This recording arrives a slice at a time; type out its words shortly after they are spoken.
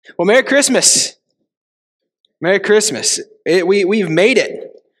Well, Merry Christmas. Merry Christmas. We've made it.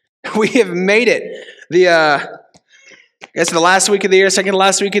 We have made it. I guess the last week of the year, second to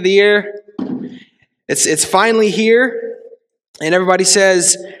last week of the year. It's finally here. And everybody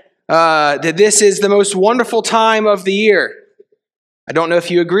says that this is the most wonderful time of the year. I don't know if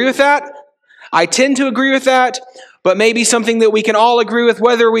you agree with that. I tend to agree with that. But maybe something that we can all agree with,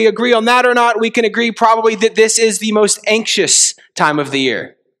 whether we agree on that or not, we can agree probably that this is the most anxious time of the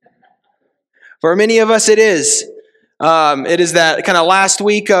year. For many of us, it is. It is that kind of last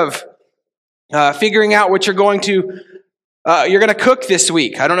week of figuring out what you're going to cook this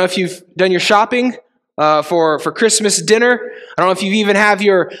week. I don't know if you've done your shopping for Christmas dinner. I don't know if you even have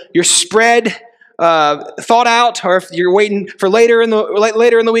your spread thought out, or if you're waiting for later in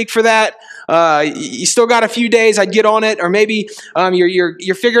the week for that. You still got a few days. I'd get on it, or maybe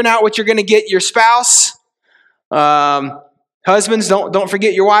you're figuring out what you're going to get your spouse. Husbands, don't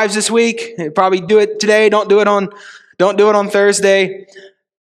forget your wives this week. Probably do it today. Don't do it on Thursday.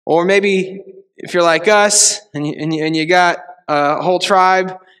 Or maybe if you're like us and you got a whole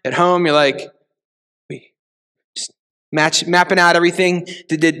tribe at home, you're like, we just mapping out everything.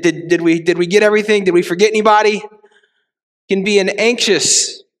 Did we get everything? Did we forget anybody? It can be an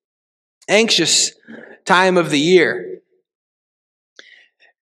anxious time of the year.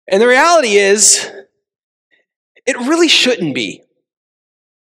 And the reality is, it really shouldn't be.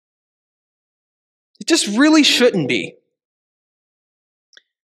 It just really shouldn't be.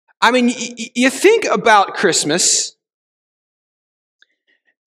 I mean, you think about Christmas,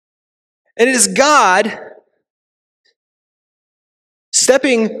 and it is God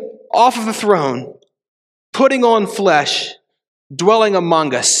stepping off of the throne, putting on flesh, dwelling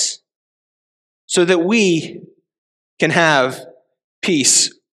among us, so that we can have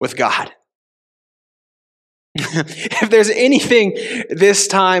peace with God. If there's anything this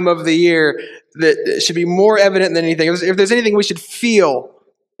time of the year that should be more evident than anything, if there's anything we should feel,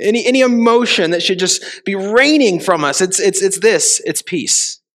 any emotion that should just be raining from us, it's this. It's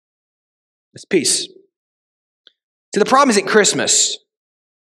peace. It's peace. See, the problem isn't Christmas. The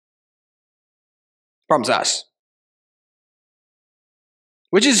problem's us.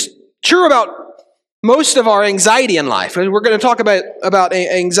 Which is true about most of our anxiety in life. We're going to talk about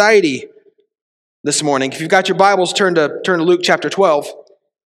anxiety this morning. If you've got your Bibles, turn to Luke chapter 12,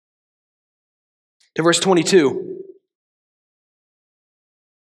 to verse 22.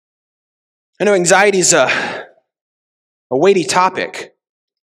 I know anxiety is a weighty topic.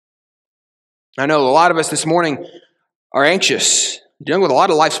 I know a lot of us this morning are anxious, dealing with a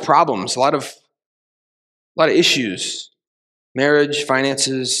lot of life's problems, a lot of issues, marriage,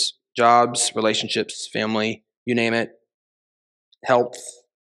 finances, jobs, relationships, family, you name it, health.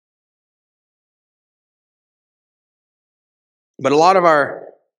 But a lot of our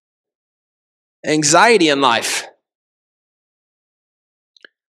anxiety in life,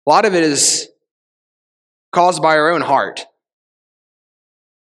 a lot of it is caused by our own heart.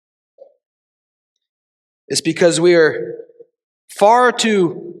 It's because we are far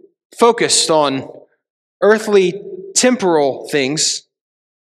too focused on earthly, temporal things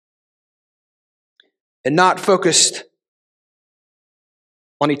and not focused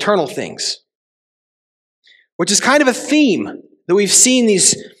on eternal things, which is kind of a theme that we've seen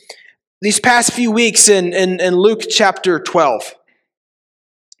these past few weeks in Luke chapter 12.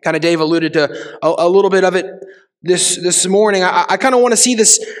 Kind of Dave alluded to a little bit of it this morning. I kind of want to see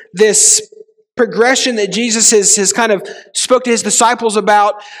this progression that Jesus has kind of spoke to his disciples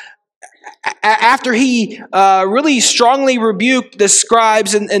about after he really strongly rebuked the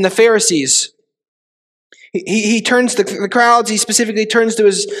scribes and the Pharisees. He turns to the crowds. He specifically turns to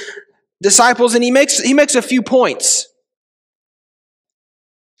his disciples, and he makes a few points.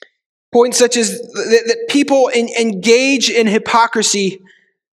 Points such as that people engage in hypocrisy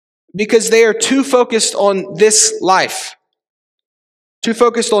because they are too focused on this life, too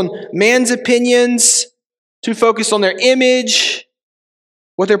focused on man's opinions, too focused on their image,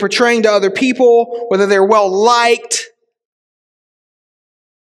 what they're portraying to other people, whether they're well liked.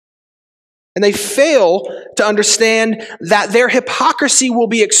 And they fail to understand that their hypocrisy will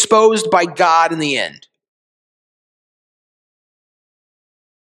be exposed by God in the end.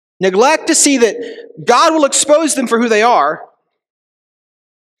 Neglect to see that God will expose them for who they are,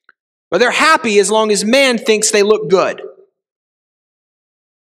 but they're happy as long as man thinks they look good.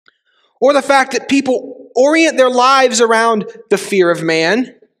 Or the fact that people orient their lives around the fear of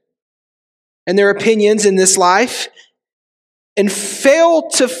man and their opinions in this life and fail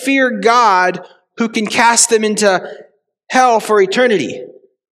to fear God, who can cast them into hell for eternity.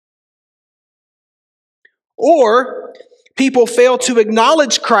 Or people fail to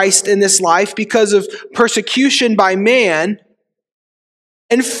acknowledge Christ in this life because of persecution by man,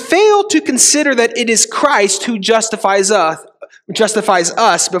 and fail to consider that it is Christ who justifies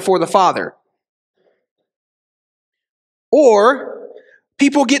us before the Father. Or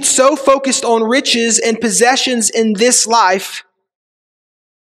people get so focused on riches and possessions in this life,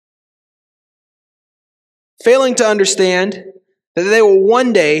 failing to understand that they will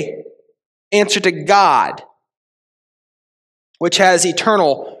one day answer to God, which has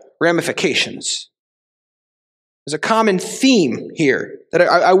eternal ramifications. There's a common theme here that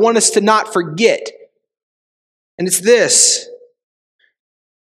I want us to not forget. And it's this,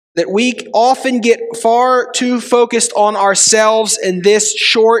 that we often get far too focused on ourselves in this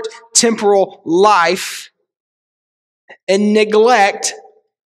short temporal life and neglect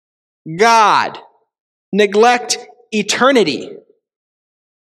God, neglect eternity.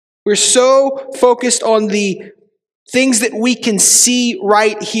 We're so focused on the things that we can see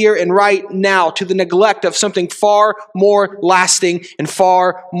right here and right now to the neglect of something far more lasting and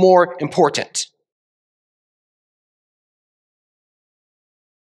far more important.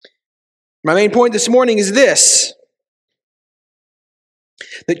 My main point this morning is this,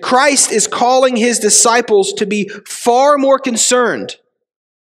 that Christ is calling his disciples to be far more concerned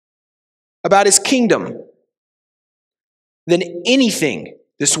about his kingdom than anything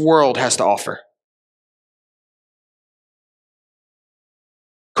this world has to offer.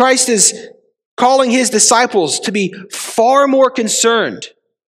 Christ is calling his disciples to be far more concerned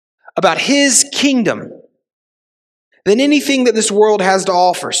about his kingdom than anything that this world has to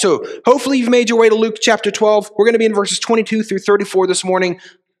offer. So hopefully you've made your way to Luke chapter 12. We're going to be in verses 22 through 34 this morning.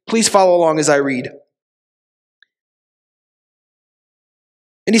 Please follow along as I read.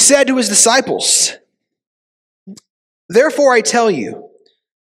 And he said to his disciples, "Therefore I tell you,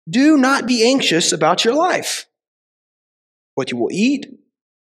 do not be anxious about your life, what you will eat,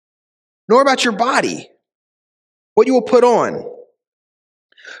 nor about your body, what you will put on.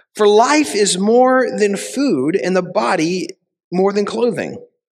 For life is more than food, and the body more than clothing.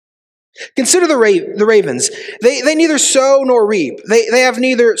 Consider the ravens. They neither sow nor reap. They have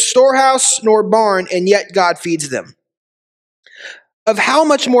neither storehouse nor barn, and yet God feeds them. Of how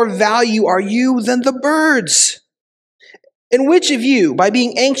much more value are you than the birds? And which of you, by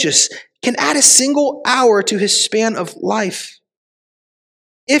being anxious, can add a single hour to his span of life?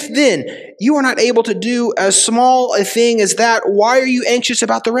 If then you are not able to do as small a thing as that, why are you anxious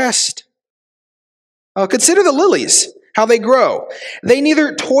about the rest? Consider the lilies, how they grow. They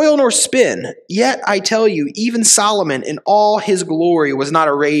neither toil nor spin. Yet I tell you, even Solomon in all his glory was not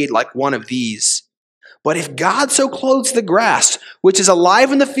arrayed like one of these. But if God so clothes the grass, which is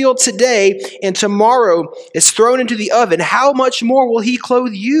alive in the field today and tomorrow is thrown into the oven, how much more will he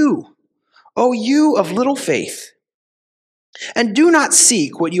clothe you, O you of little faith? And do not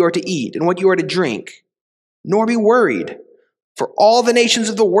seek what you are to eat and what you are to drink, nor be worried, for all the nations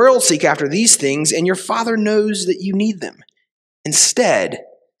of the world seek after these things, and your Father knows that you need them. Instead,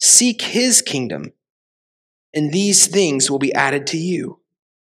 seek his kingdom, and these things will be added to you.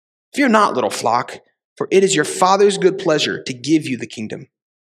 Fear not, little flock, for it is your Father's good pleasure to give you the kingdom.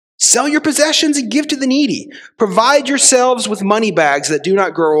 Sell your possessions and give to the needy. Provide yourselves with money bags that do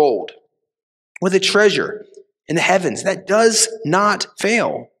not grow old, with a treasure in the heavens that does not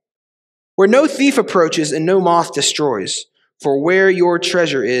fail, where no thief approaches and no moth destroys. For where your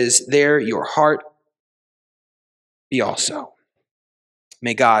treasure is, there your heart be also."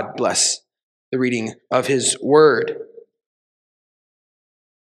 May God bless the reading of his word.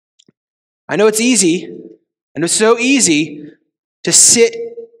 I know it's easy, and it's so easy to sit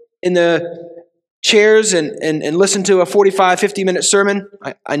in the chairs and listen to a 45, 50-minute sermon.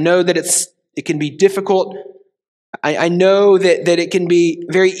 I know that it can be difficult. I know that it can be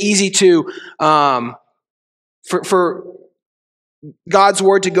very easy to, for God's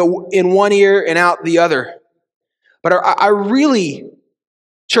word to go in one ear and out the other. But I really,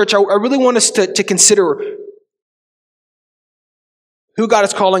 church, I really want us to consider who God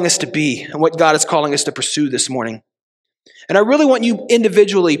is calling us to be and what God is calling us to pursue this morning. And I really want you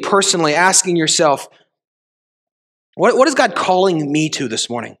individually, personally, asking yourself, what is God calling me to this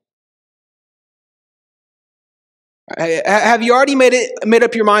morning? Have you already made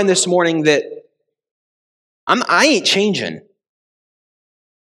up your mind this morning that I ain't changing?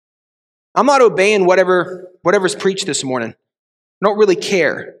 I'm not obeying whatever's preached this morning. I don't really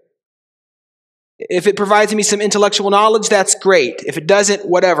care. If it provides me some intellectual knowledge, that's great. If it doesn't,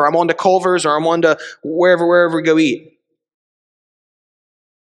 whatever. I'm on to Culver's or I'm on to wherever we go eat.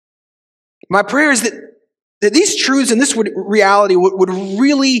 My prayer is that these truths and this reality would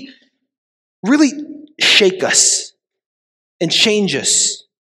really, really shake us. and change us,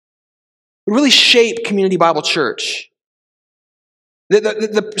 would really shape Community Bible Church.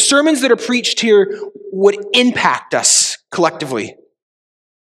 The sermons that are preached here would impact us collectively.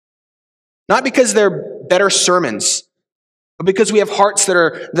 Not because they're better sermons, but because we have hearts that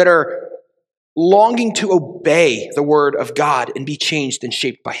are longing to obey the word of God and be changed and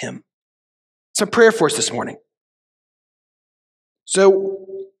shaped by Him. It's a prayer for us this morning. So,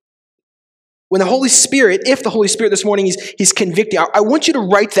 when the Holy Spirit, if the Holy Spirit this morning He's convicting, I want you to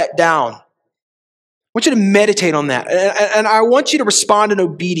write that down. I want you to meditate on that. And I want you to respond in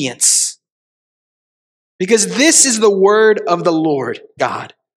obedience. Because this is the word of the Lord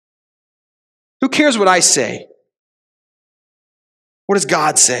God. Who cares what I say? What does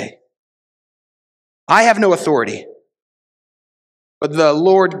God say? I have no authority. But the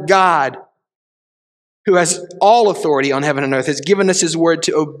Lord God, who has all authority on heaven and earth, has given us His word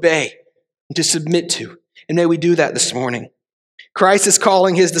to obey and to submit to. And may we do that this morning. Christ is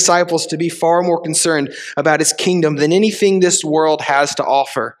calling His disciples to be far more concerned about His kingdom than anything this world has to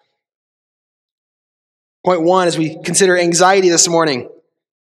offer. Point 1, as we consider anxiety this morning.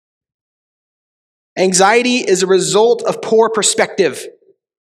 Anxiety is a result of poor perspective.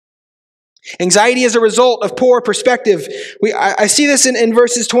 Anxiety is a result of poor perspective. I see this in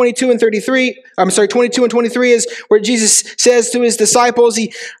verses 22 and 33. 22 and 23 is where Jesus says to His disciples,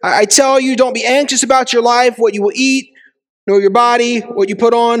 I tell you, don't be anxious about your life, what you will eat, nor your body, what you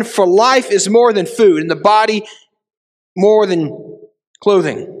put on, for life is more than food, and the body more than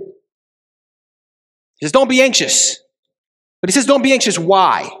clothing. He says, don't be anxious. But He says, don't be anxious.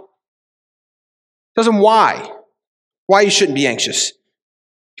 Why? He tells them why. Why you shouldn't be anxious.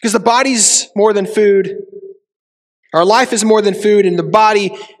 Because the body's more than food. Our life is more than food, and the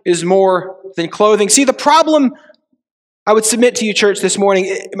body is more than clothing. See, the problem, I would submit to you, church, this morning,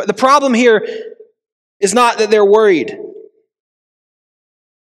 the problem here is not that they're worried.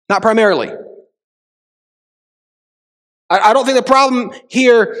 Not primarily. I don't think the problem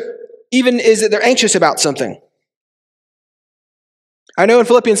here even is that they're anxious about something. I know in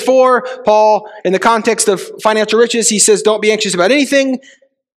Philippians 4, Paul, in the context of financial riches, he says, don't be anxious about anything.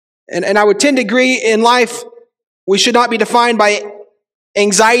 And I would tend to agree in life, we should not be defined by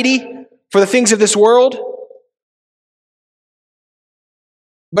anxiety for the things of this world.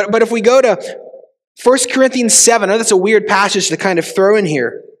 But if we go to 1 Corinthians 7, I know that's a weird passage to kind of throw in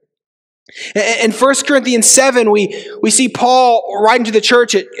here. In 1 Corinthians 7, we see Paul writing to the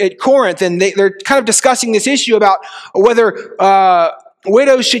church at Corinth, and they're kind of discussing this issue about whether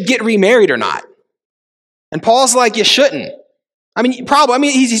widows should get remarried or not. And Paul's like, you shouldn't.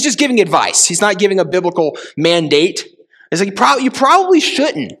 He's just giving advice. He's not giving a biblical mandate. It's like, you probably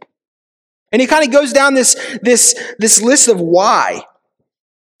shouldn't. And he kind of goes down this list of why.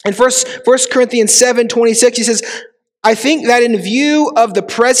 In 1 Corinthians 7:26, he says, I think that in view of the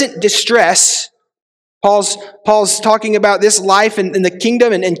present distress, Paul's talking about this life and the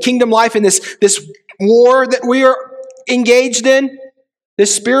kingdom and kingdom life and this war that we are engaged in,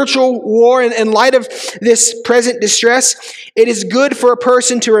 this spiritual war, in light of this present distress, it is good for a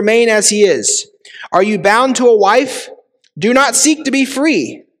person to remain as he is. Are you bound to a wife? Do not seek to be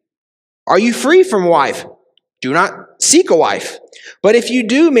free. Are you free from a wife? Do not seek a wife. But if you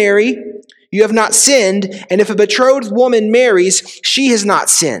do marry, you have not sinned, and if a betrothed woman marries, she has not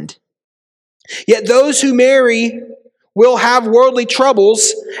sinned. Yet those who marry will have worldly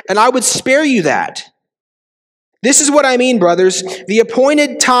troubles, and I would spare you that. This is what I mean, brothers. The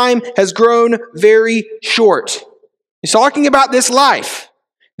appointed time has grown very short. He's talking about this life,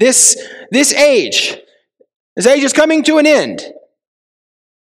 this age. This age is coming to an end.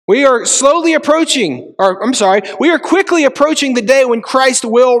 We are quickly approaching the day when Christ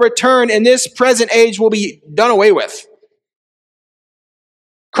will return and this present age will be done away with.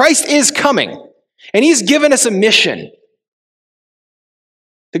 Christ is coming, and He's given us a mission.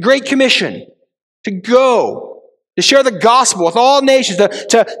 The Great Commission, to go, to share the gospel with all nations,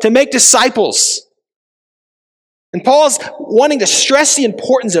 to make disciples. And Paul's wanting to stress the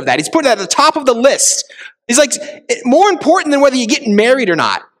importance of that. He's putting it at the top of the list. He's like, more important than whether you get married or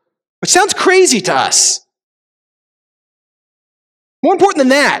not. Which sounds crazy to us. More important than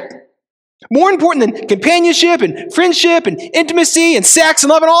that. More important than companionship and friendship and intimacy and sex and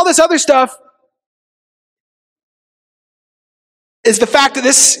love and all this other stuff is the fact that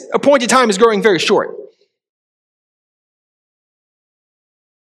this appointed time is growing very short.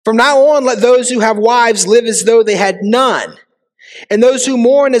 From now on, let those who have wives live as though they had none, and those who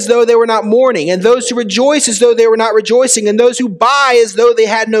mourn as though they were not mourning, and those who rejoice as though they were not rejoicing, and those who buy as though they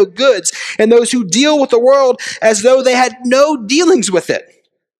had no goods, and those who deal with the world as though they had no dealings with it.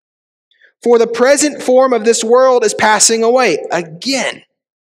 For the present form of this world is passing away. Again,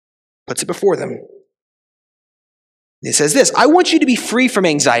 puts it before them. It says this, I want you to be free from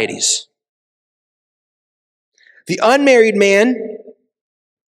anxieties. The unmarried man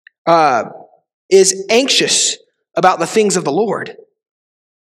is anxious about the things of the Lord,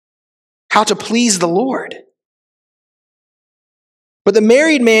 how to please the Lord. But the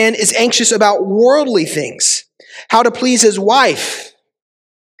married man is anxious about worldly things, how to please his wife,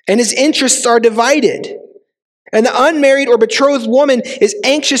 and his interests are divided. And the unmarried or betrothed woman is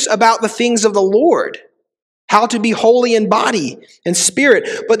anxious about the things of the Lord, how to be holy in body and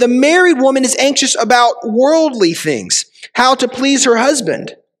spirit. But the married woman is anxious about worldly things, how to please her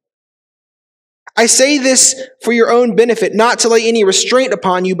husband. I say this for your own benefit, not to lay any restraint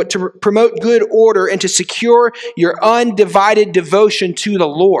upon you, but to promote good order and to secure your undivided devotion to the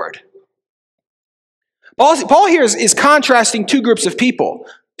Lord. Paul here is contrasting two groups of people.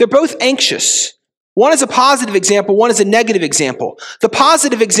 They're both anxious. One is a positive example, one is a negative example. The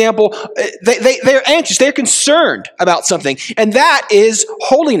positive example, they're anxious, they're concerned about something, and that is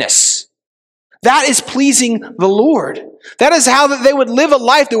holiness. That is pleasing the Lord. That is how they would live a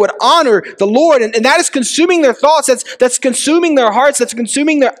life that would honor the Lord, and that is consuming their thoughts, that's consuming their hearts, that's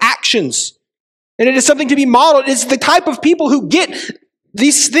consuming their actions. And it is something to be modeled. It's the type of people who get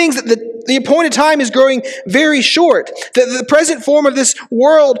these things that the appointed time is growing very short. The present form of this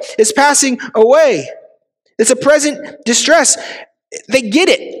world is passing away. It's a present distress. They get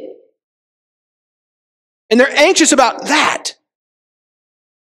it. And they're anxious about that.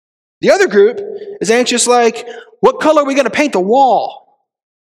 The other group is anxious like, what color are we going to paint the wall?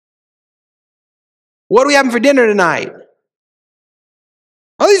 What are we having for dinner tonight?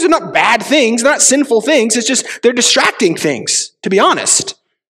 Well, these are not bad things, they're not sinful things. It's just they're distracting things, to be honest.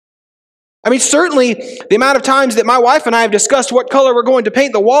 I mean, certainly the amount of times that my wife and I have discussed what color we're going to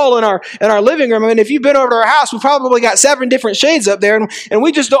paint the wall in our living room. I mean, if you've been over to our house, we've probably got 7 different shades up there, and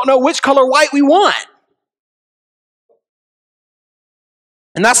we just don't know which color white we want.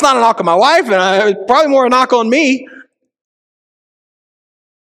 And that's not a knock on my wife, and it's probably more a knock on me.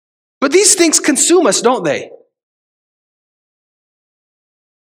 But these things consume us, don't they?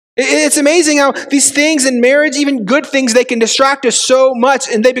 It's amazing how these things in marriage, even good things, they can distract us so much,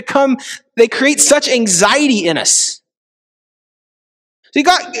 and they create such anxiety in us. See,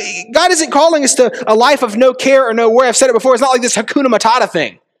 God isn't calling us to a life of no care or no worry. I've said it before, it's not like this Hakuna Matata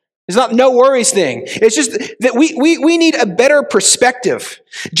thing. It's not no worries thing. It's just that we need a better perspective.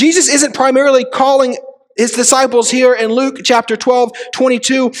 Jesus isn't primarily calling his disciples here in Luke chapter 12,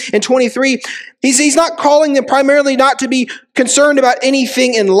 22 and 23. He's not calling them primarily not to be concerned about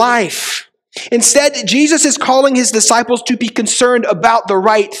anything in life. Instead, Jesus is calling his disciples to be concerned about the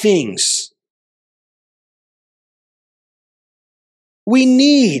right things. We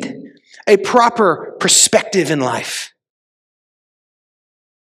need a proper perspective in life.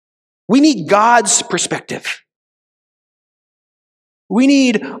 We need God's perspective. We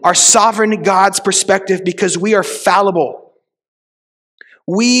need our sovereign God's perspective because we are fallible.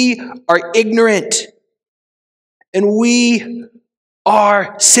 We are ignorant. And we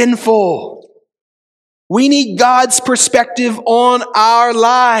are sinful. We need God's perspective on our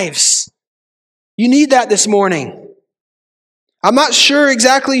lives. You need that this morning. I'm not sure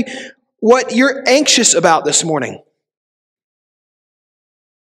exactly what you're anxious about this morning.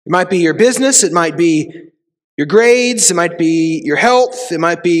 It might be your business. It might be your grades. It might be your health. It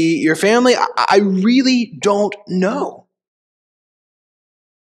might be your family. I really don't know.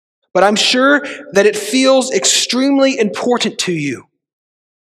 But I'm sure that it feels extremely important to you.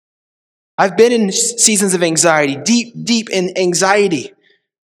 I've been in seasons of anxiety, deep in anxiety.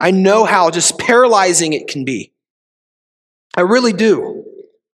 I know how just paralyzing it can be. I really do.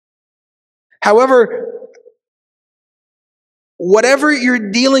 However, whatever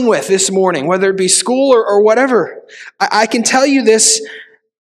you're dealing with this morning, whether it be school or whatever, I can tell you this,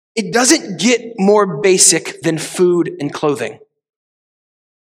 it doesn't get more basic than food and clothing.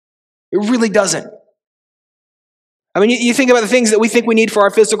 It really doesn't. I mean, you think about the things that we think we need for our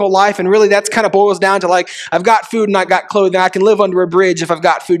physical life, and really that's kind of boils down to like, I've got food and I've got clothing. I can live under a bridge if I've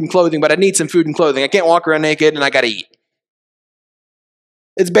got food and clothing, but I need some food and clothing. I can't walk around naked and I got to eat.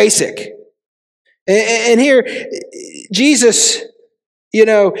 It's basic. And here, Jesus,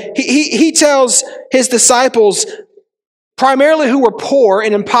 he tells his disciples, primarily who were poor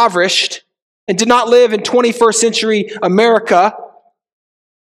and impoverished and did not live in 21st century America,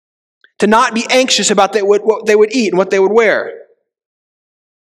 to not be anxious about what they would eat and what they would wear.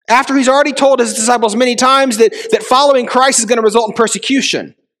 After he's already told his disciples many times that following Christ is going to result in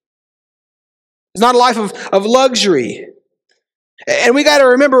persecution. It's not a life of luxury. And we got to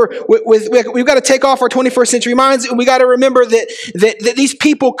remember, we've got to take off our 21st century minds, and we got to remember that these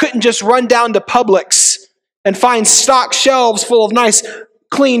people couldn't just run down to Publix and find stock shelves full of nice,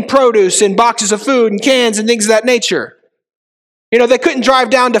 clean produce and boxes of food and cans and things of that nature. They couldn't drive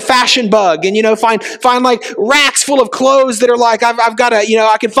down to Fashion Bug and, find like racks full of clothes that are like, I've got to,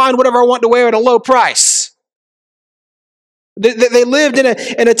 I can find whatever I want to wear at a low price. They lived in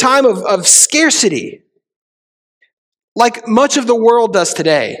a time of scarcity, like much of the world does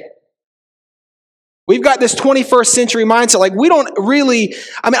today. We've got this 21st century mindset. Like we don't really,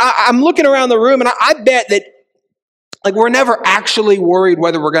 I'm looking around the room and I bet that like we're never actually worried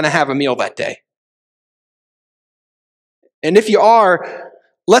whether we're going to have a meal that day. And if you are,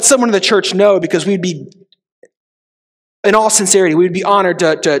 let someone in the church know, because we'd be, in all sincerity, we'd be honored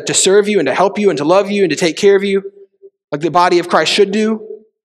to serve you and to help you and to love you and to take care of you like the body of Christ should do.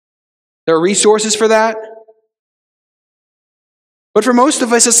 There are resources for that. But for most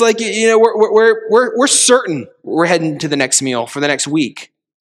of us, it's like, we're certain we're heading to the next meal for the next week.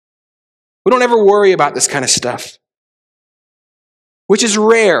 We don't ever worry about this kind of stuff, which is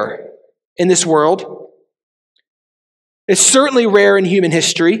rare in this world. It's certainly rare in human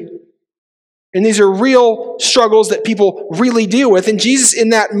history. And these are real struggles that people really deal with. And Jesus, in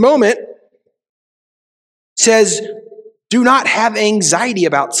that moment, says, do not have anxiety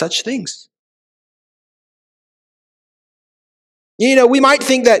about such things. We might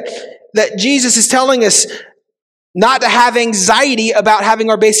think that Jesus is telling us not to have anxiety about having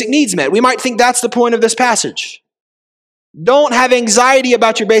our basic needs met. We might think that's the point of this passage. Don't have anxiety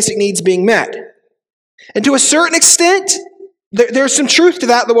about your basic needs being met. And to a certain extent, there's some truth to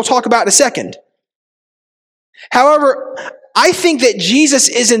that we'll talk about in a second. However, I think that Jesus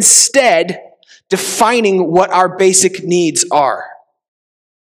is instead defining what our basic needs are.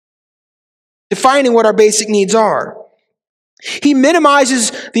 Defining what our basic needs are. He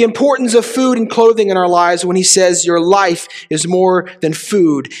minimizes the importance of food and clothing in our lives when he says your life is more than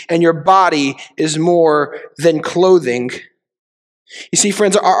food and your body is more than clothing. You see,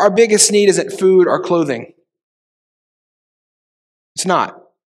 friends, our biggest need isn't food or clothing. It's not.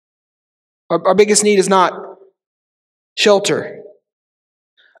 Our biggest need is not shelter.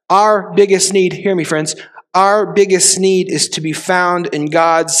 Our biggest need, hear me, friends, our biggest need is to be found in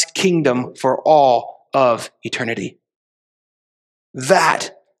God's kingdom for all of eternity.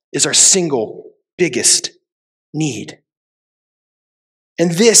 That is our single biggest need.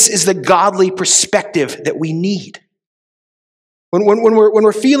 And this is the godly perspective that we need. When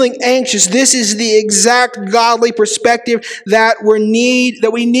we're feeling anxious, this is the exact godly perspective that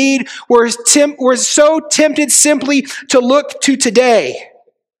we need. We're so tempted simply to look to today.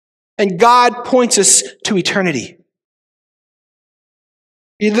 And God points us to eternity.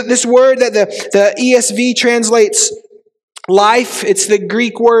 This word that the ESV translates life, it's the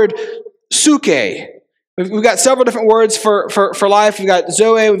Greek word suke. We've got several different words for life. We've got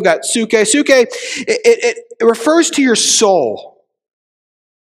zoe, we've got suke. Suke, it refers to your soul.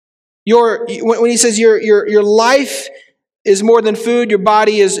 When he says your life is more than food, your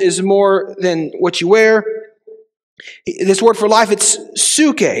body is more than what you wear. This word for life, it's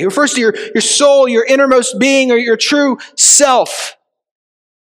suke. It refers to your soul, your innermost being, or your true self.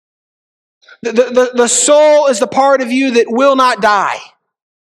 The soul is the part of you that will not die.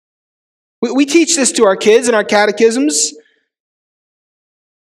 We teach this to our kids in our catechisms.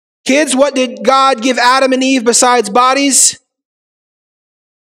 Kids, what did God give Adam and Eve besides bodies?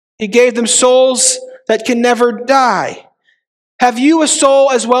 He gave them souls that can never die. Have you a soul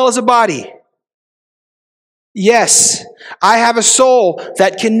as well as a body? Yes, I have a soul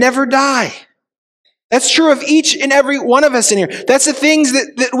that can never die. That's true of each and every one of us in here. That's the things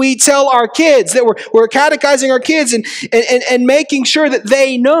that we tell our kids, that we're catechizing our kids and making sure that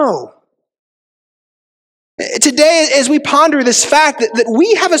they know. Today, as we ponder this fact that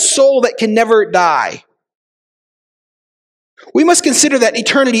we have a soul that can never die, we must consider that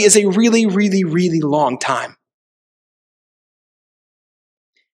eternity is a really, really, really long time.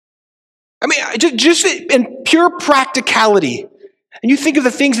 I mean, just in pure practicality, and you think of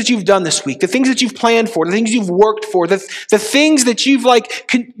the things that you've done this week, the things that you've planned for, the things you've worked for, the things that you've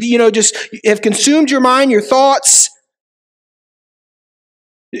just have consumed your mind, your thoughts.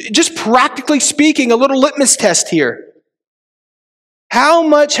 Just practically speaking, a little litmus test here. How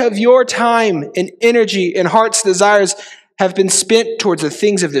much of your time and energy and heart's desires have been spent towards the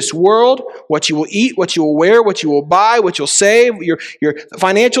things of this world, what you will eat, what you will wear, what you will buy, what you'll save, your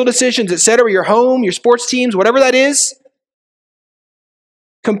financial decisions, etc., your home, your sports teams, whatever that is,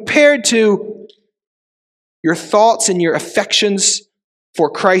 compared to your thoughts and your affections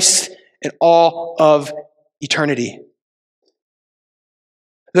for Christ and all of eternity?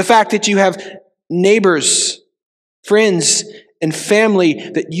 The fact that you have neighbors, friends, and family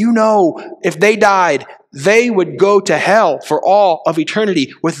that you know if they died, they would go to hell for all of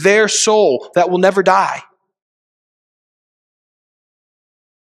eternity with their soul that will never die.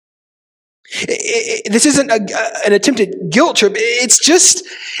 This isn't an attempted guilt trip. It's just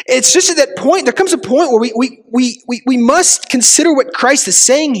at that point, there comes a point where we must consider what Christ is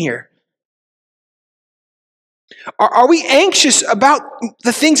saying here. Are we anxious about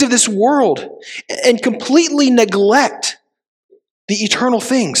the things of this world and completely neglect the eternal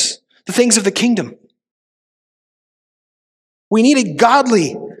things, the things of the kingdom? We need a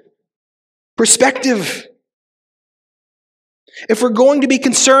godly perspective. If we're going to be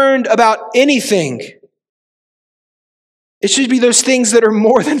concerned about anything, it should be those things that are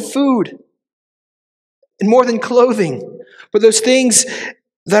more than food and more than clothing, but those things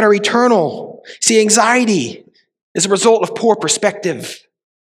that are eternal. See, anxiety is a result of poor perspective.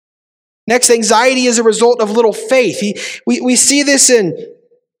 Next, anxiety is a result of little faith. We see this in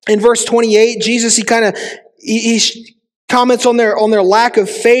verse 28. Jesus, he comments on their lack of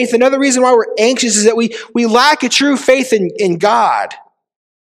faith. Another reason why we're anxious is that we lack a true faith in God.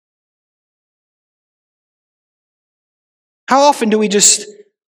 How often do we just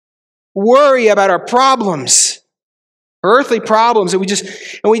worry about our problems, earthly problems, and we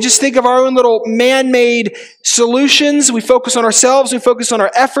just think of our own little man-made solutions? We focus on ourselves, we focus on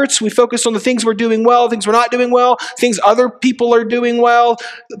our efforts, we focus on the things we're doing well, things we're not doing well, things other people are doing well,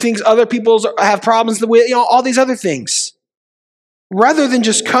 things other people have problems with, all these other things. Rather than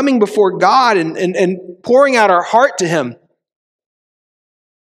just coming before God and pouring out our heart to Him.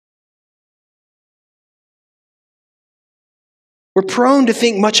 We're prone to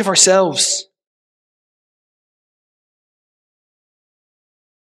think much of ourselves.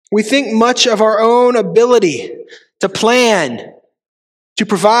 We think much of our own ability to plan, to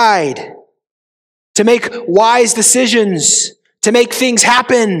provide, to make wise decisions, to make things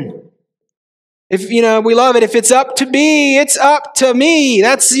happen. If, we love it. If it's up to me, it's up to me.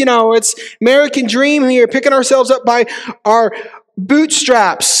 That's, it's American dream here, picking ourselves up by our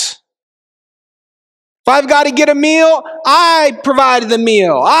bootstraps. If I've got to get a meal, I provided the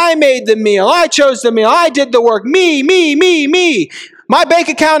meal. I made the meal. I chose the meal. I did the work. Me, me, me, me. My bank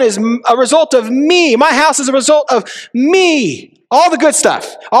account is a result of me. My house is a result of me. All the good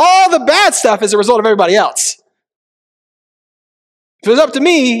stuff. All the bad stuff is a result of everybody else. If it was up to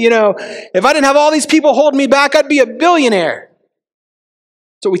me, if I didn't have all these people holding me back, I'd be a billionaire.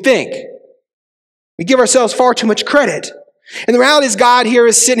 That's what we think. We give ourselves far too much credit. And the reality is God here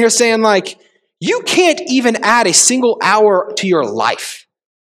is sitting here saying, you can't even add a single hour to your life.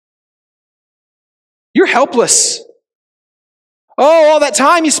 You're helpless. Oh, all that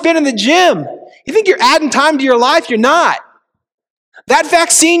time you spend in the gym. You think you're adding time to your life? You're not. That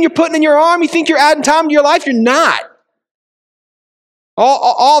vaccine you're putting in your arm, you think you're adding time to your life? You're not.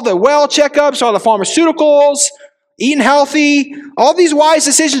 All the well checkups, all the pharmaceuticals, eating healthy, all these wise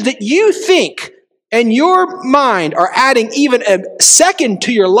decisions that you think in your mind are adding even a second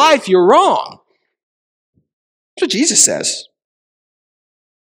to your life, you're wrong. That's what Jesus says.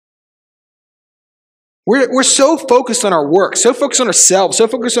 We're so focused on our work, so focused on ourselves, so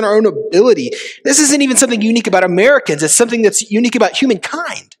focused on our own ability. This isn't even something unique about Americans. It's something that's unique about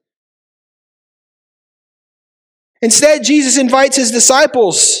humankind. Instead, Jesus invites his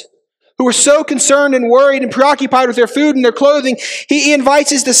disciples, who are so concerned and worried and preoccupied with their food and their clothing, he invites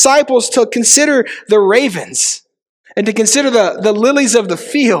his disciples to consider the ravens and to consider the lilies of the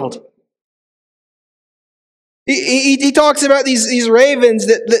field. He talks about these ravens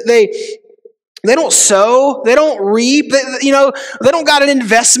that they don't sow, they don't reap, they don't got an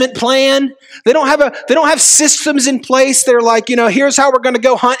investment plan. They don't have systems in place. They're like, here's how we're going to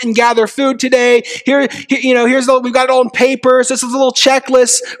go hunt and gather food today. We've got it all in papers. This is a little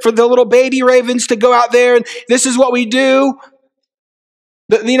checklist for the little baby ravens to go out there, and this is what we do.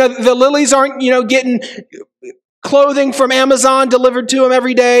 The lilies aren't, getting clothing from Amazon delivered to them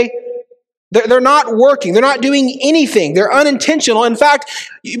every day. They're not working. They're not doing anything. They're unintentional. In fact,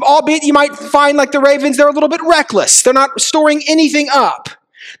 albeit you might find like the ravens, they're a little bit reckless. They're not storing anything up.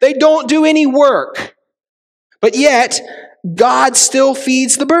 They don't do any work. But yet, God still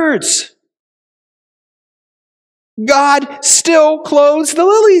feeds the birds. God still clothes the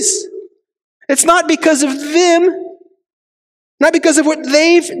lilies. It's not because of them, not because of what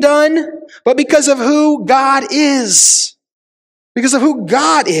they've done, but because of who God is. Because of who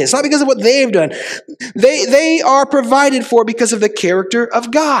God is, not because of what they've done. They are provided for because of the character of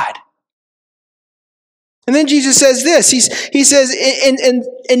God. And then Jesus says this. He says,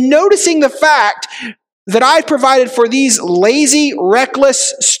 in noticing the fact that I've provided for these lazy,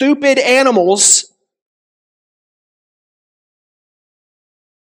 reckless, stupid animals,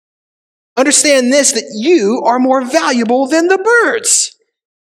 understand this, that you are more valuable than the birds.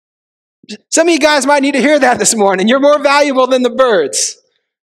 Some of you guys might need to hear that this morning. You're more valuable than the birds.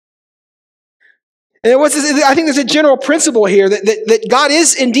 And I think there's a general principle here that God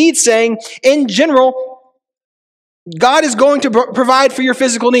is indeed saying, in general, God is going to provide for your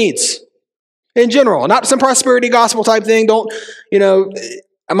physical needs. In general, not some prosperity gospel type thing.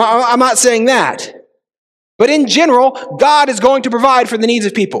 I'm not saying that. But in general, God is going to provide for the needs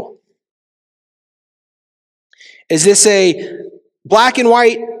of people. Is this a black and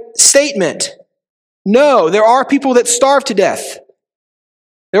white statement? No, there are people that starve to death.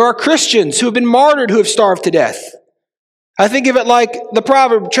 There are Christians who have been martyred who have starved to death. I think of it like the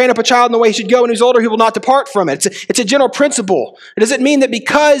proverb, train up a child in the way he should go, and when he's older, he will not depart from it. It's a general principle. It doesn't mean that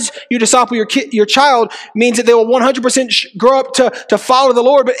because you disciple your child means that they will 100% grow up to follow the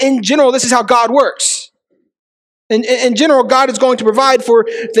Lord, but in general, this is how God works. In general, God is going to provide for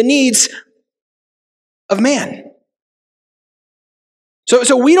the needs of man.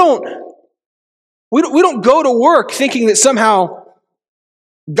 So we don't go to work thinking that somehow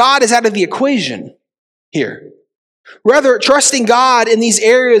God is out of the equation here. Rather, trusting God in these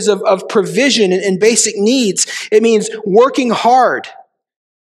areas of provision and basic needs, it means working hard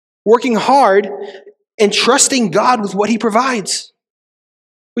and trusting God with what He provides.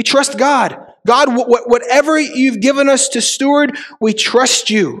 We trust God. God, whatever you've given us to steward, we trust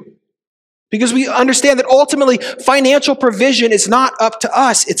you. Because we understand that ultimately financial provision is not up to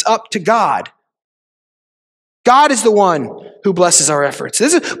us, it's up to God. God is the one who blesses our efforts.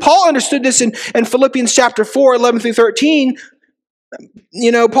 Paul understood this in Philippians chapter 4, 11 through 13.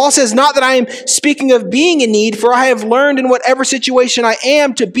 Paul says, not that I am speaking of being in need, for I have learned in whatever situation I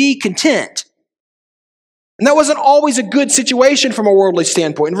am to be content. And that wasn't always a good situation from a worldly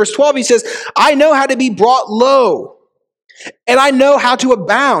standpoint. In verse 12, he says, I know how to be brought low, and I know how to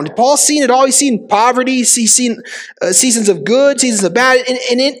abound. Paul's seen it all. He's seen poverty. He's seen seasons of good, seasons of bad.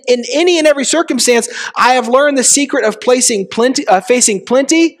 In any and every circumstance, I have learned the secret of facing plenty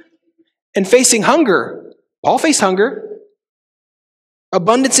and facing hunger. Paul faced hunger,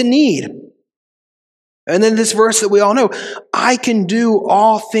 abundance and need. And then this verse that we all know, I can do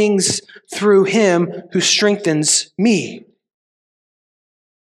all things through Him who strengthens me.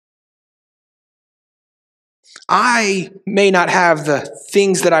 I may not have the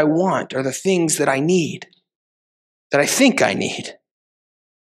things that I want or the things that I need, that I think I need,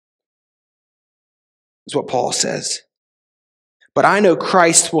 is what Paul says. But I know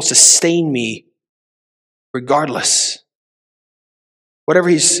Christ will sustain me regardless. Whatever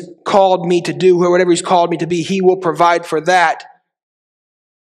He's called me to do, or whatever He's called me to be, He will provide for that.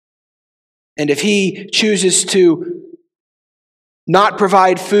 And if He chooses to not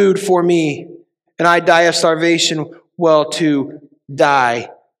provide food for me, and I die of starvation, well, to die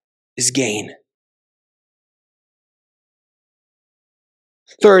is gain.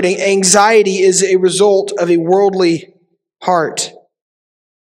 Third, anxiety is a result of a worldly heart.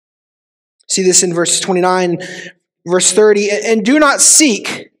 See this in verse 29, verse 30. And do not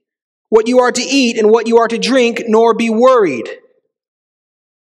seek what you are to eat and what you are to drink, nor be worried.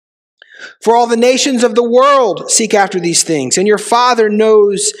 For all the nations of the world seek after these things, and your Father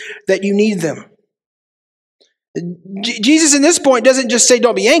knows that you need them. Jesus in this point doesn't just say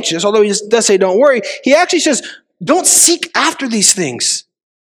don't be anxious, although He does say don't worry. He actually says don't seek after these things.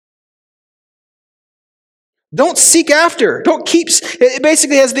 Don't seek after. Don't keep. It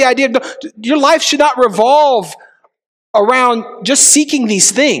basically has the idea your life should not revolve around just seeking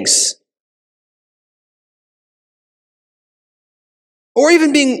these things. Or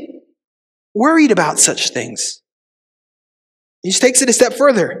even being worried about such things. He just takes it a step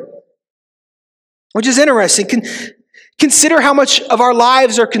further, which is interesting. Consider how much of our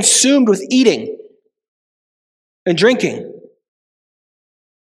lives are consumed with eating and drinking.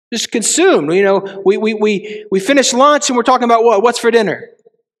 Just consumed. We finish lunch and we're talking about what's for dinner.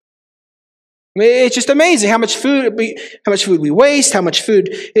 I mean, it's just amazing how much food we waste, how much food.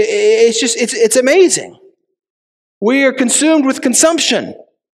 It's amazing. We are consumed with consumption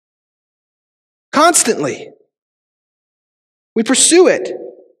constantly. We pursue it.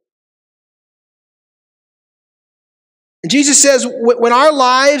 And Jesus says, when our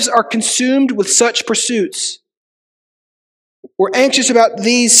lives are consumed with such pursuits, we're anxious about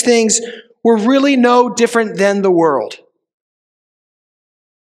these things, we're really no different than the world.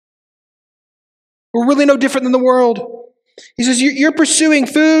 We're really no different than the world. He says, you're pursuing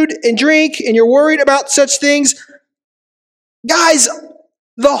food and drink, and you're worried about such things. Guys,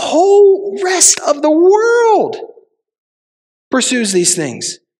 The whole rest of the world pursues these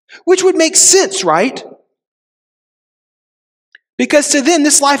things, which would make sense, right? Because to them,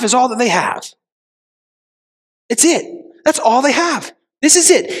 this life is all that they have. It's it. That's all they have. This is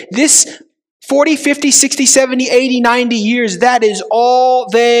it. This 40, 50, 60, 70, 80, 90 years, that is all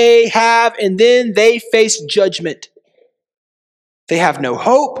they have, and then they face judgment. They have no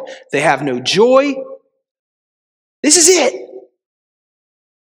hope. They have no joy. This is it.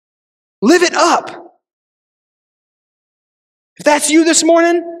 Live it up. If that's you this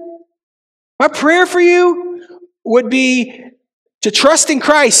morning, my prayer for you would be to trust in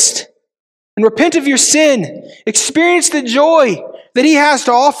Christ and repent of your sin. Experience the joy that He has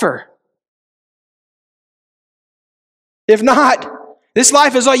to offer. If not, this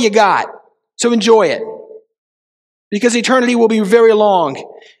life is all you got. So enjoy it. Because eternity will be very long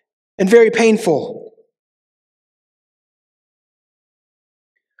and very painful.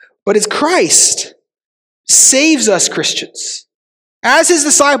 But as Christ saves us, Christians, as His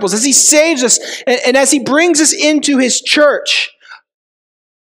disciples, as He saves us, and as He brings us into His church,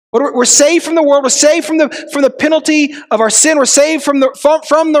 we're saved from the world. We're saved from the penalty of our sin. We're saved from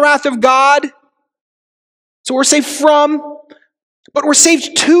the wrath of God. So we're saved from, but we're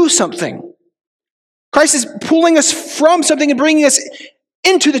saved to something. Christ is pulling us from something and bringing us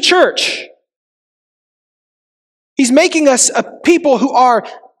into the church. He's making us a people who are,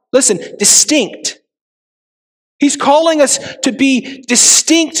 listen, distinct. He's calling us to be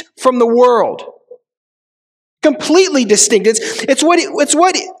distinct from the world. Completely distinct. It's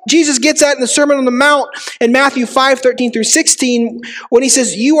what Jesus gets at in the Sermon on the Mount in Matthew 5:13-16 when He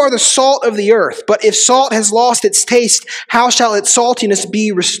says, "You are the salt of the earth, but if salt has lost its taste, how shall its saltiness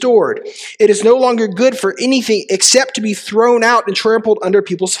be restored? It is no longer good for anything except to be thrown out and trampled under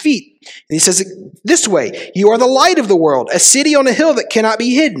people's feet." And He says it this way, "You are the light of the world, a city on a hill that cannot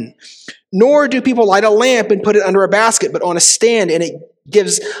be hidden. Nor do people light a lamp and put it under a basket, but on a stand, and it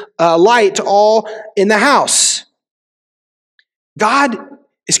gives light to all in the house." God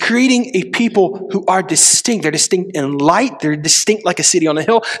is creating a people who are distinct. They're distinct in light. They're distinct like a city on a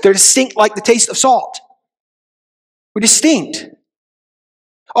hill. They're distinct like the taste of salt. We're distinct.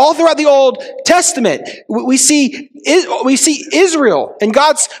 All throughout the Old Testament, we see Israel, and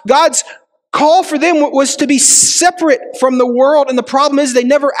God's call for them was to be separate from the world, and the problem is they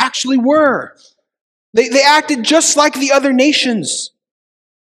never actually were. They acted just like the other nations.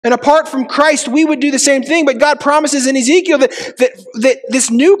 And apart from Christ, we would do the same thing. But God promises in Ezekiel that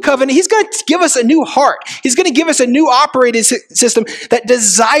this new covenant, He's going to give us a new heart. He's going to give us a new operating system that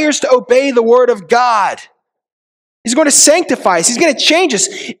desires to obey the Word of God. He's going to sanctify us. He's going to change us.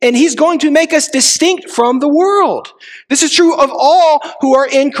 And He's going to make us distinct from the world. This is true of all who are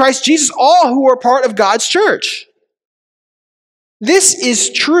in Christ Jesus, all who are part of God's church. This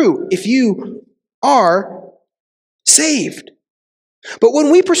is true if you are saved. But when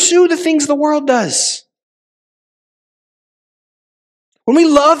we pursue the things the world does, when we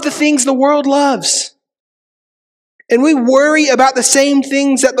love the things the world loves, and we worry about the same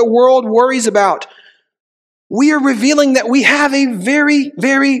things that the world worries about, we are revealing that we have a very,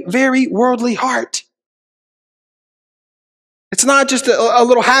 very, very worldly heart. It's not just a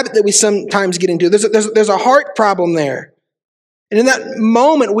little habit that we sometimes get into. There's a heart problem there. And in that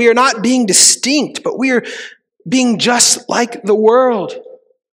moment, we are not being distinct, but we are being just like the world.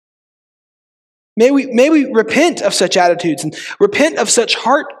 May we repent of such attitudes and repent of such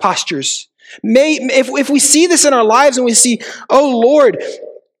heart postures. If we see this in our lives and we see, oh Lord,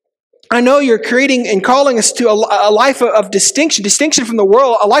 I know You're creating and calling us to a life of distinction from the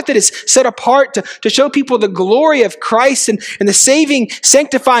world, a life that is set apart to show people the glory of Christ and the saving,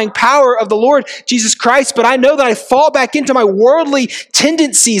 sanctifying power of the Lord Jesus Christ, but I know that I fall back into my worldly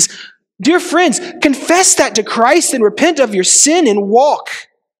tendencies. Dear friends, confess that to Christ and repent of your sin and walk.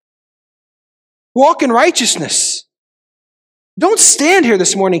 Walk in righteousness. Don't stand here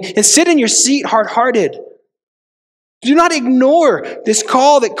this morning and sit in your seat hard-hearted. Do not ignore this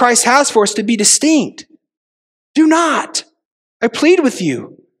call that Christ has for us to be distinct. Do not. I plead with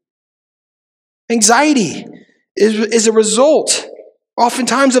you. Anxiety is a result,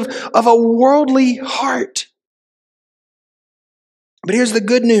 oftentimes, of a worldly heart. But here's the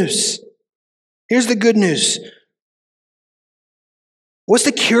good news. Here's the good news. What's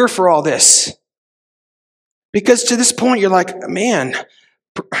the cure for all this? Because to this point, you're like, man,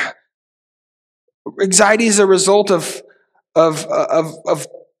 anxiety is a result of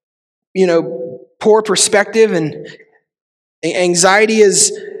poor perspective, and anxiety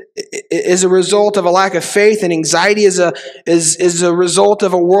is is a result of a lack of faith, and anxiety is a result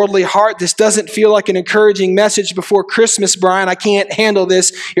of a worldly heart. This doesn't feel like an encouraging message before Christmas, Brian. I can't handle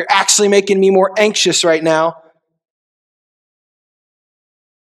this. You're actually making me more anxious right now.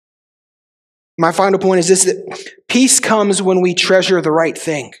 My final point is this, that peace comes when we treasure the right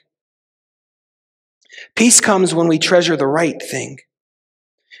thing. Peace comes when we treasure the right thing.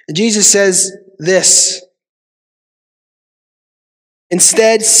 And Jesus says this,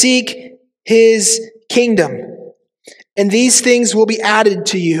 instead, seek his kingdom, and these things will be added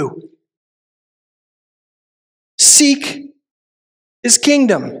to you. Seek his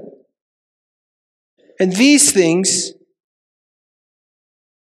kingdom, and these things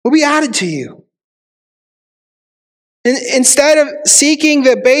will be added to you. And instead of seeking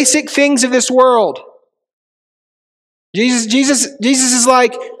the basic things of this world, Jesus is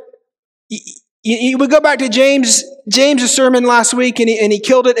like, we go back to James' sermon last week, and he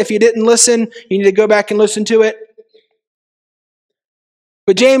killed it. If you didn't listen, you need to go back and listen to it.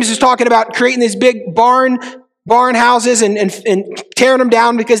 But James is talking about creating these big barn houses and tearing them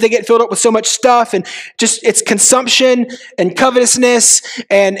down because they get filled up with so much stuff, and just it's consumption and covetousness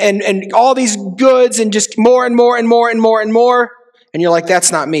and all these goods and just more and more and more and more and more. And you're like,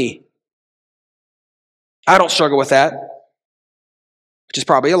 that's not me. I don't struggle with that, which is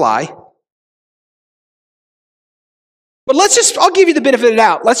probably a lie. But I'll give you the benefit of the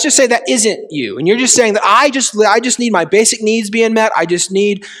doubt. Let's just say that isn't you. And you're just saying that I just need my basic needs being met. I'm just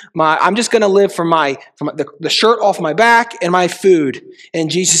going to live from the shirt off my back and my food. And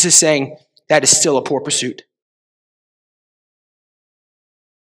Jesus is saying that is still a poor pursuit.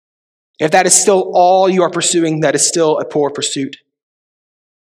 If that is still all you are pursuing, that is still a poor pursuit.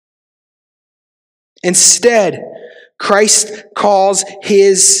 Instead, Christ calls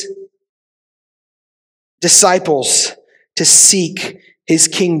his disciples to seek his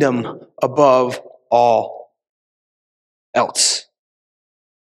kingdom above all else.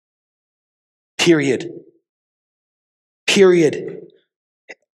 Period.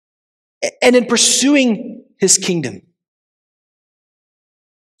 And in pursuing his kingdom,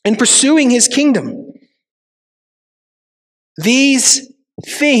 these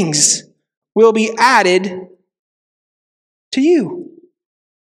things will be added to you.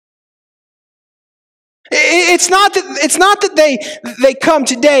 It's not that they come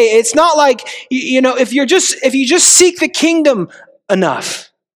today. It's not like, if you just seek the kingdom enough,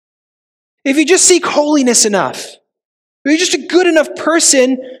 if you just seek holiness enough, if you're just a good enough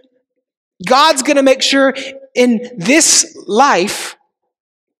person, God's going to make sure in this life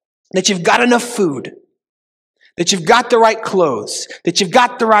that you've got enough food, that you've got the right clothes, that you've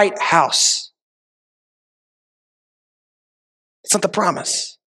got the right house. It's not the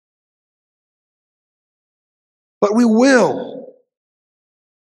promise. But we will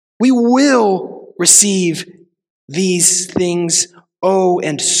receive these things,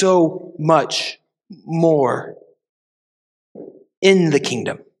 and so much more in the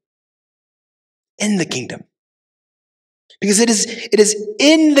kingdom. In the kingdom. Because it is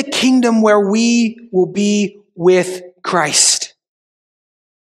in the kingdom where we will be with Christ.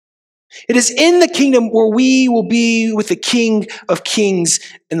 It is in the kingdom where we will be with the King of Kings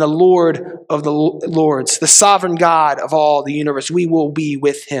and the Lord of the Lords, the sovereign God of all the universe. We will be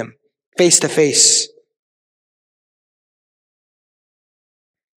with him face to face.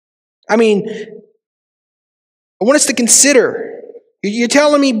 I want us to consider. You're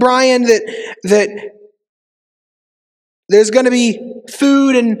telling me, Brian, that there's going to be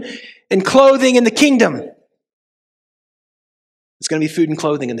food and clothing in the kingdom. There's going to be food and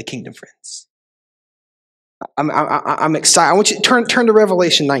clothing in the kingdom, friends. I'm excited. I want you to turn to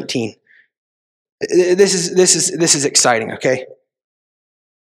Revelation 19. This is exciting, okay?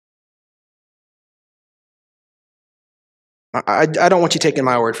 I don't want you taking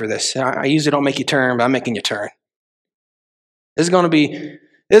my word for this. I usually don't make you turn, but I'm making you turn. There's going to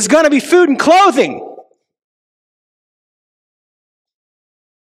be food and clothing.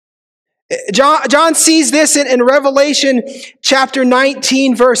 John sees this in Revelation chapter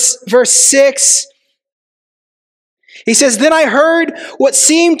 19, verse 6. He says, "Then I heard what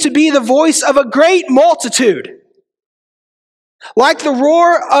seemed to be the voice of a great multitude, like the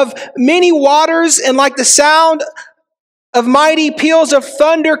roar of many waters and like the sound of mighty peals of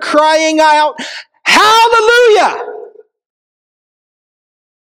thunder, crying out, 'Hallelujah!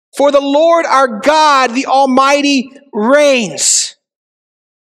 For the Lord our God, the Almighty, reigns.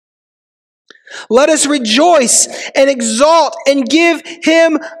 Let us rejoice and exalt and give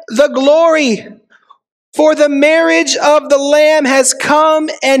him the glory. For the marriage of the Lamb has come,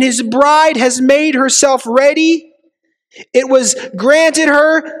 and his bride has made herself ready. It was granted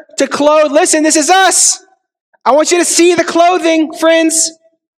her to clothe. Listen, this is us. I want you to see the clothing, friends.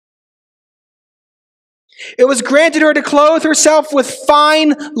 It was granted her to clothe herself with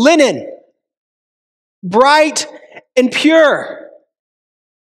fine linen, bright and pure.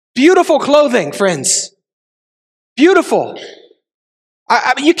 Beautiful clothing, friends. Beautiful.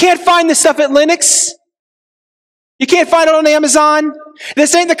 You can't find this stuff at Lenox. You can't find it on Amazon.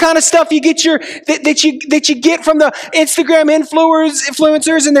 This ain't the kind of stuff you get that you get from the Instagram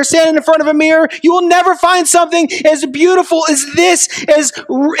influencers, and they're standing in front of a mirror. You will never find something as beautiful as this, as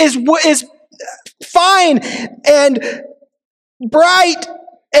fine and bright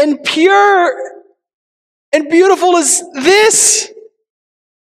and pure and beautiful as this.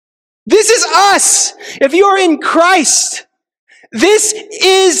 This is us. If you are in Christ, this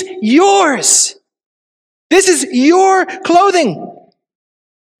is yours. This is your clothing.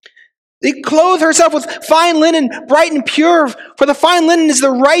 They clothe herself with fine linen, bright and pure, for the fine linen is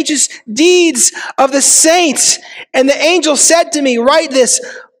the righteous deeds of the saints. And the angel said to me, write this,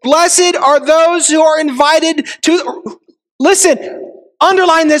 blessed are those who are invited to, listen,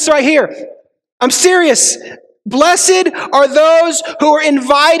 underline this right here. I'm serious. Blessed are those who are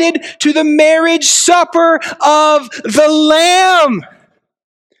invited to the marriage supper of the Lamb.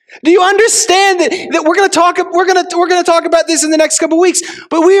 Do you understand that we're going to talk about this in the next couple of weeks,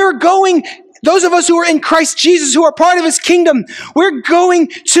 but we are going, those of us who are in Christ Jesus, who are part of his kingdom, we're going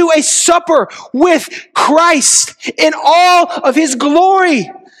to a supper with Christ in all of his glory.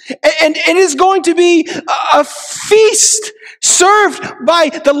 And it is going to be a feast served by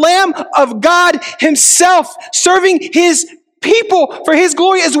the Lamb of God himself, serving his people for his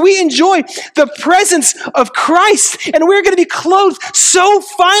glory as we enjoy the presence of Christ. And we're going to be clothed so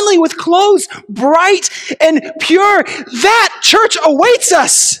finely with clothes bright and pure. That, church, awaits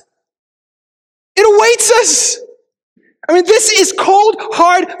us. It awaits us. I mean, this is cold,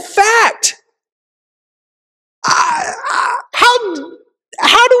 hard fact.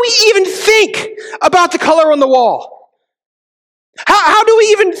 How do we even think about the color on the wall? How do we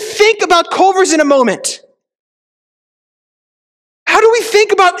even think about Culver's in a moment? How do we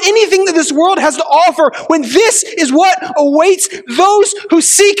think about anything that this world has to offer when this is what awaits those who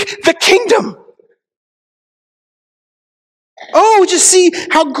seek the kingdom? Oh, just see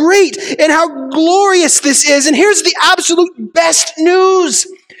how great and how glorious this is. And here's the absolute best news.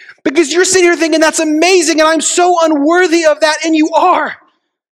 Because you're sitting here thinking, that's amazing, and I'm so unworthy of that, and you are.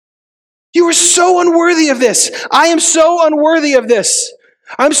 You are so unworthy of this. I am so unworthy of this.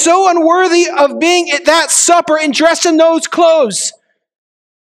 I'm so unworthy of being at that supper and dressed in those clothes.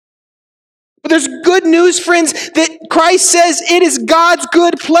 But there's good news, friends, that Christ says it is God's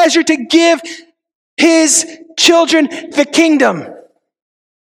good pleasure to give his children the kingdom.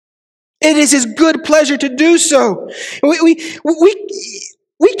 It is his good pleasure to do so. We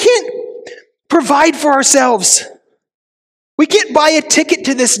can't provide for ourselves. We can't buy a ticket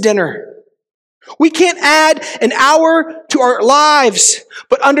to this dinner. We can't add an hour to our lives.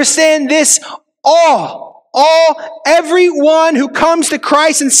 But understand this, everyone who comes to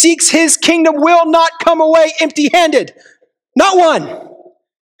Christ and seeks his kingdom will not come away empty-handed. Not one.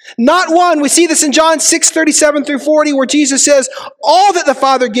 Not one. We see this in John 6:37 through 40, where Jesus says, all that the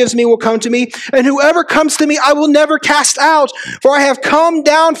Father gives me will come to me, and whoever comes to me I will never cast out. For I have come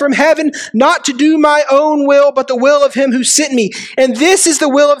down from heaven not to do my own will, but the will of him who sent me. And this is the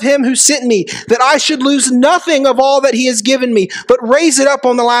will of him who sent me, that I should lose nothing of all that he has given me, but raise it up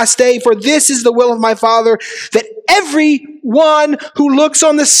on the last day. For this is the will of my Father, that everyone who looks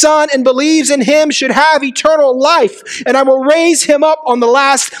on the Son and believes in him should have eternal life, and I will raise him up on the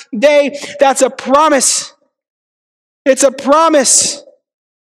last day. That's a promise. It's a promise.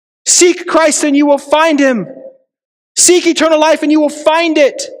 Seek Christ and you will find him. Seek eternal life and you will find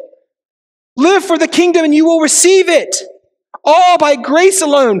it. Live for the kingdom and you will receive it. All by grace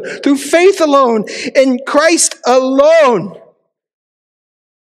alone, through faith alone, in Christ alone.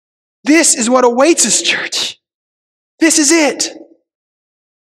 This is what awaits us, church. This is it.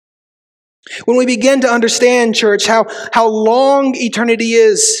 When we begin to understand, church, how long eternity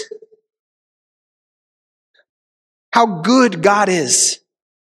is, how good God is,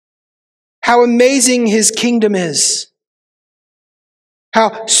 how amazing his kingdom is,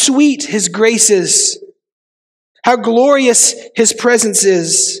 how sweet his grace is, how glorious his presence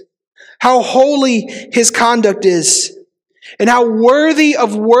is, how holy his conduct is, and how worthy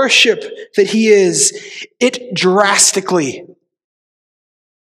of worship that he is, it drastically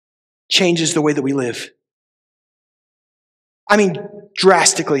changes the way that we live. I mean,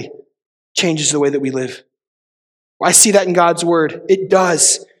 drastically changes the way that we live. I see that in God's word. It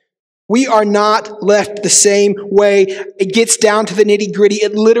does. We are not left the same way. It gets down to the nitty-gritty.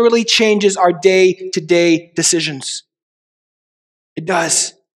 It literally changes our day-to-day decisions. It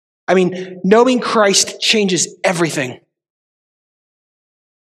does. I mean, knowing Christ changes everything.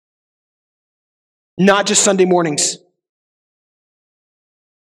 Not just Sunday mornings.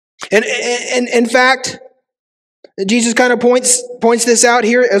 And in fact, Jesus kind of points this out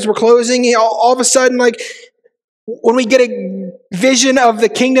here as we're closing. All of a sudden, like, when we get a vision of the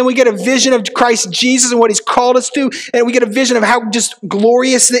kingdom, we get a vision of Christ Jesus and what he's called us to, and we get a vision of how just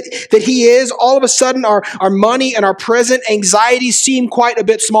glorious that he is, all of a sudden our money and our present anxieties seem quite a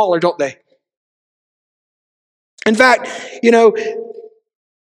bit smaller, don't they? In fact,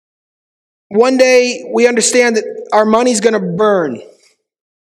 one day we understand that our money's going to burn.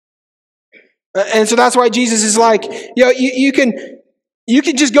 And so that's why Jesus is like, you can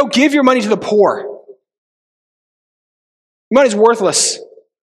just go give your money to the poor. Money's worthless.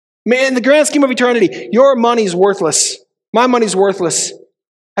 Man, in the grand scheme of eternity, your money's worthless. My money's worthless.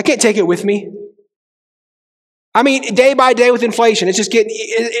 I can't take it with me. I mean, day by day with inflation, it's just getting,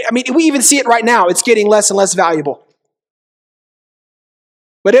 we even see it right now. It's getting less and less valuable.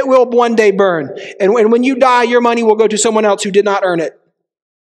 But it will one day burn. And when you die, your money will go to someone else who did not earn it.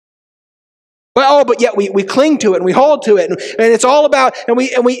 But yet we cling to it and we hold to it, and it's all about,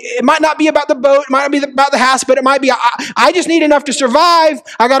 it might not be about the boat, it might not be about the house, but it might be, I just need enough to survive.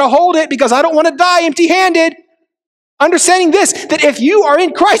 I got to hold it because I don't want to die empty-handed. Understanding this, that if you are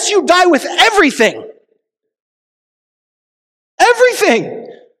in Christ, you die with everything. Everything.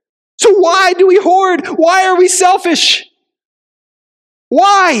 So why do we hoard? Why are we selfish?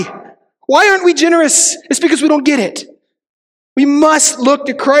 Why? Why aren't we generous? It's because we don't get it. We must look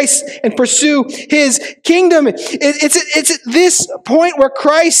to Christ and pursue his kingdom. It's at this point where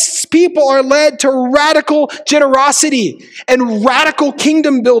Christ's people are led to radical generosity and radical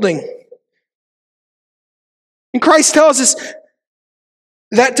kingdom building. And Christ tells us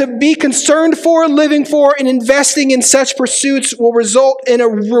that to be concerned for, living for, and investing in such pursuits will result in a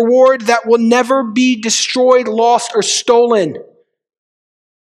reward that will never be destroyed, lost, or stolen.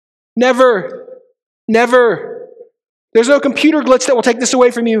 Never. Never. There's no computer glitch that will take this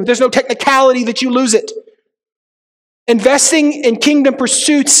away from you. There's no technicality that you lose it. Investing in kingdom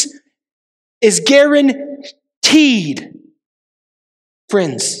pursuits is guaranteed,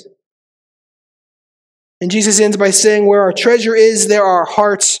 friends. And Jesus ends by saying, where our treasure is, there our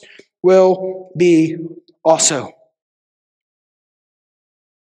hearts will be also.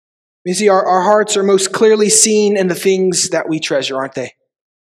 You see, our hearts are most clearly seen in the things that we treasure, aren't they?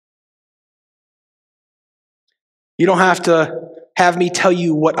 You don't have to have me tell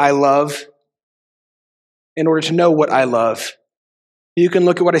you what I love in order to know what I love. You can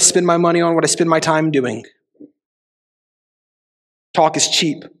look at what I spend my money on, what I spend my time doing. Talk is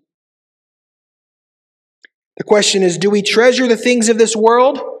cheap. The question is, do we treasure the things of this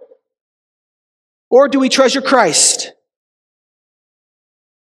world, or do we treasure Christ?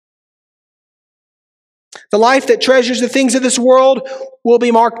 The life that treasures the things of this world will be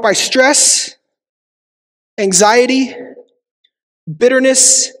marked by stress, anxiety,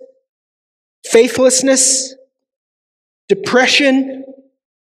 bitterness, faithlessness, depression,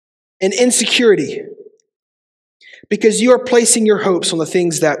 and insecurity. Because you are placing your hopes on the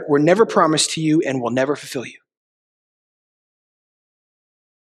things that were never promised to you and will never fulfill you.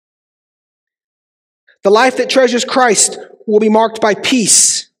 The life that treasures Christ will be marked by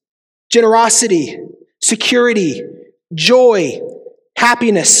peace, generosity, security, joy,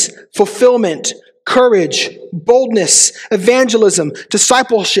 happiness, fulfillment, courage, boldness, evangelism,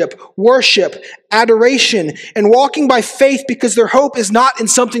 discipleship, worship, adoration, and walking by faith because their hope is not in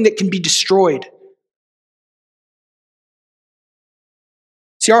something that can be destroyed.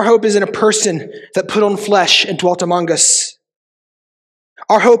 See, our hope is in a person that put on flesh and dwelt among us.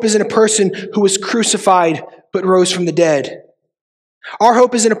 Our hope is in a person who was crucified but rose from the dead. Our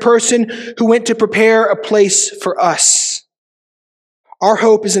hope is in a person who went to prepare a place for us. Our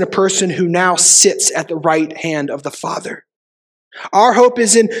hope is in a person who now sits at the right hand of the Father. Our hope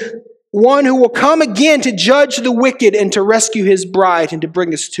is in one who will come again to judge the wicked and to rescue his bride and to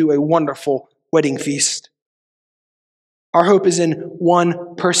bring us to a wonderful wedding feast. Our hope is in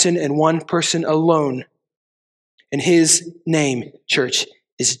one person and one person alone. And his name, church,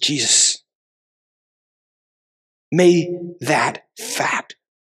 is Jesus. May that fact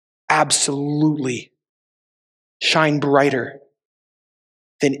absolutely shine brighter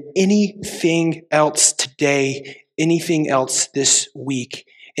than anything else today, anything else this week,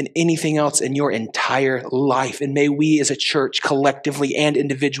 and anything else in your entire life. And may we as a church, collectively and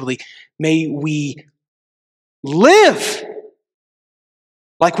individually, may we live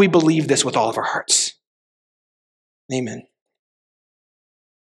like we believe this with all of our hearts. Amen.